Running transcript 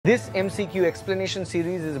This MCQ explanation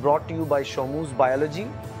series is brought to you by Shomu's Biology.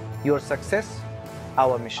 Your success,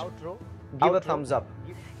 our mission. Give a thumbs up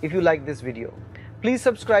if you like this video. Please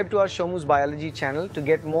subscribe to our Shomu's Biology channel to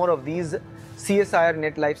get more of these CSIR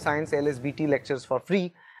NET Life Science LSBT lectures for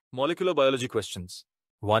free. Molecular biology questions.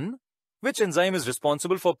 1. Which enzyme is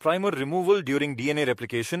responsible for primer removal during DNA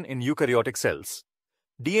replication in eukaryotic cells?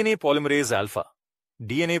 DNA polymerase alpha,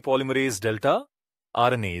 DNA polymerase delta,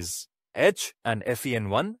 RNase, H and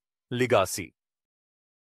FEN1, ligase.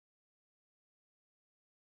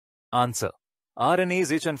 Answer.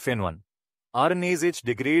 RNase H and FEN1. RNase H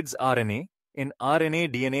degrades RNA in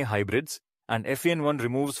RNA-DNA hybrids and FEN1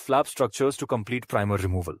 removes flap structures to complete primer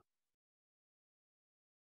removal.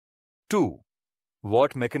 2.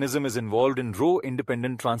 What mechanism is involved in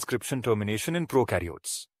Rho-independent transcription termination in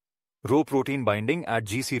prokaryotes? Rho protein binding at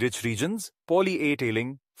GC-rich regions, poly-A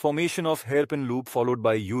tailing, formation of hairpin loop followed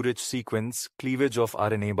by U-rich sequence, cleavage of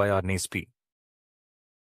RNA by RNase P.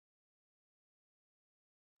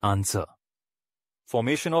 Answer.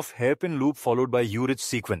 Formation of hairpin loop followed by U-rich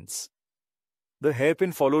sequence. The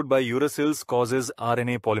hairpin followed by uracils causes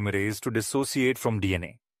RNA polymerase to dissociate from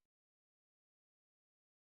DNA.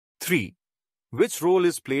 3. Which role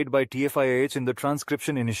is played by TFIH in the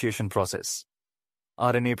transcription initiation process?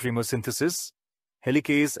 RNA primer synthesis,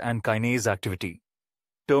 helicase and kinase activity,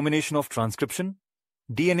 termination of transcription,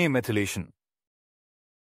 DNA methylation.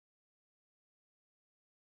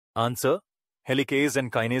 Answer. Helicase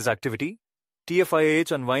and kinase activity.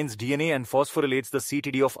 TFIH unwinds DNA and phosphorylates the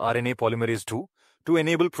CTD of RNA polymerase II to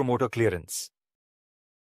enable promoter clearance.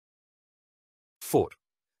 4.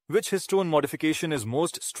 Which histone modification is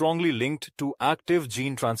most strongly linked to active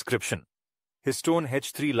gene transcription? Histone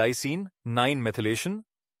H3 lysine 9 methylation,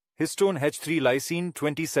 histone H3 lysine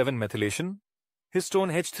 27 methylation,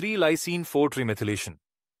 histone H3 lysine 4 trimethylation,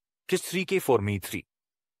 H3K4Me3,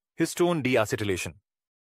 histone deacetylation.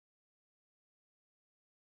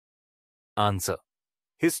 Answer.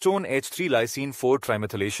 Histone H3 lysine 4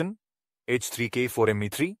 trimethylation,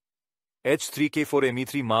 H3K4Me3.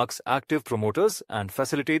 H3K4Me3 marks active promoters and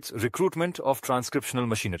facilitates recruitment of transcriptional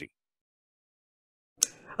machinery.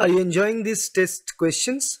 Are you enjoying these test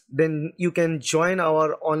questions? Then you can join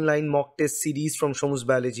our online mock test series from Shomu's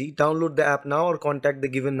Biology. Download the app now or contact the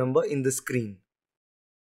given number in the screen.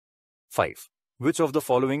 5. Which of the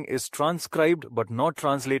following is transcribed but not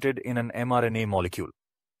translated in an mRNA molecule?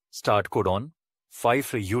 Start codon, 5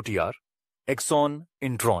 UTR, exon,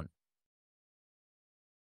 intron.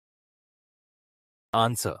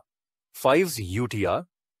 Answer. 5's UTR.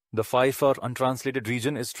 The 5' untranslated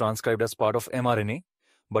region is transcribed as part of mRNA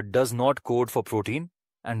but does not code for protein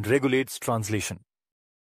and regulates translation.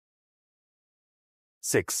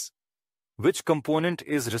 6. Which component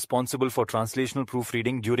is responsible for translational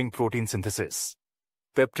proofreading during protein synthesis?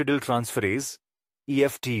 Peptidyl transferase,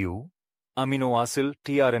 EFTU, aminoacyl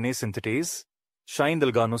tRNA synthetase,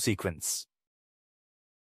 Shine-Dalgarno sequence.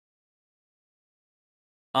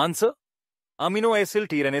 Answer. Aminoacyl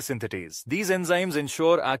tRNA synthetase. These enzymes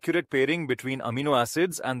ensure accurate pairing between amino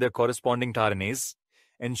acids and their corresponding tRNAs,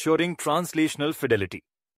 ensuring translational fidelity.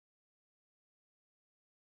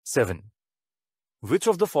 7. Which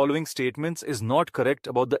of the following statements is not correct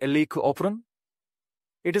about the LH operon?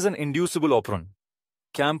 It is an inducible operon.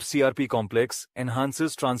 CAMP CRP complex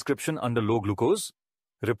enhances transcription under low glucose.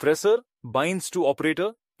 Repressor binds to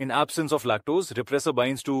operator in absence of lactose. Repressor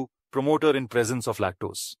binds to promoter in presence of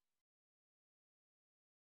lactose.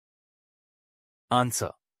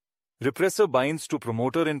 Answer. Repressor binds to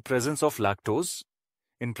promoter in presence of lactose.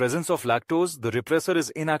 In presence of lactose, the repressor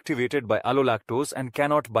is inactivated by allolactose and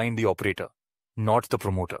cannot bind the operator, not the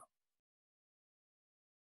promoter.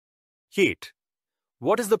 8.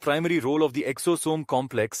 What is the primary role of the exosome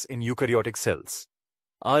complex in eukaryotic cells?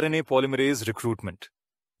 RNA polymerase recruitment,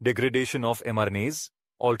 degradation of mRNAs,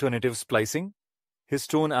 alternative splicing,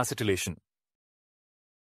 histone acetylation.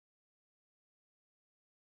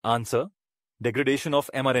 Answer. Degradation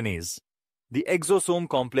of mRNAs. The exosome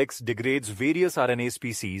complex degrades various RNA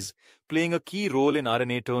species, playing a key role in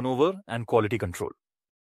RNA turnover and quality control.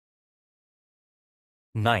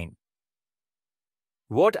 9.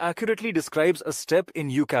 What accurately describes a step in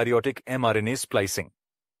eukaryotic mRNA splicing?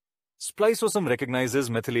 Spliceosome recognizes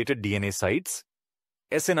methylated DNA sites.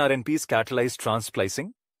 snRNPs catalyze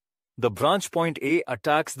trans-splicing. The branch point A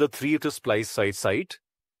attacks the 3' splice site.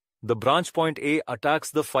 The branch point A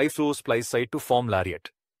attacks the 5' splice site to form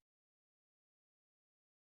lariat.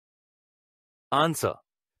 Answer.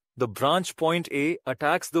 The branch point A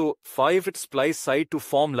attacks the 5' splice site to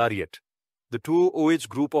form lariat. The 2-OH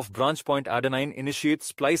group of branch point adenine initiates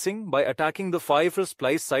splicing by attacking the 5'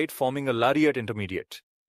 splice site, forming a lariat intermediate.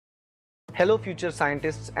 Hello future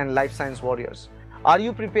scientists and life science warriors. Are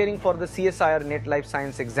you preparing for the CSIR NET Life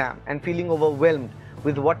Science exam and feeling overwhelmed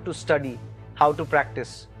with what to study, how to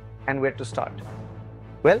practice, and where to start?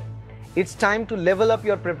 Well, it's time to level up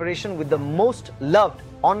your preparation with the most loved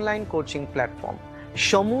online coaching platform,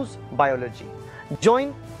 Shomu's Biology.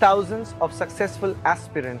 Join thousands of successful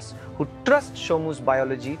aspirants who trust Shomu's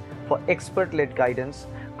Biology for expert-led guidance,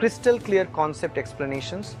 crystal clear concept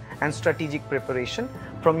explanations, and strategic preparation.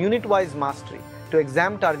 From unit-wise mastery to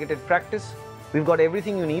exam-targeted practice, we've got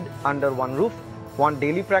everything you need under one roof. Want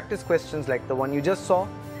daily practice questions like the one you just saw?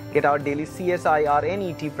 Get our daily CSIR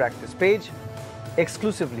NET practice page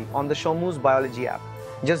exclusively on the Shomu's Biology app.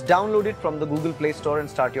 Just download it from the Google Play Store and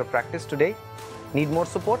start your practice today. Need more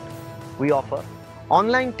support? We offer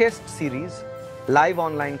online test series, live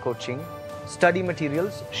online coaching, study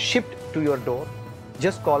materials shipped to your door.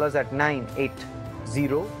 Just call us at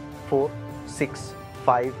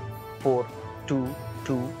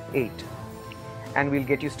 9804654228 and we'll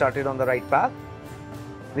get you started on the right path.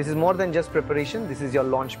 This is more than just preparation. This is your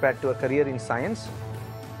launchpad to a career in science.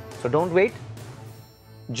 So don't wait.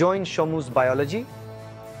 Join Shomu's Biology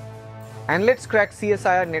and let's crack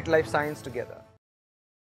CSIR NET Life Science together.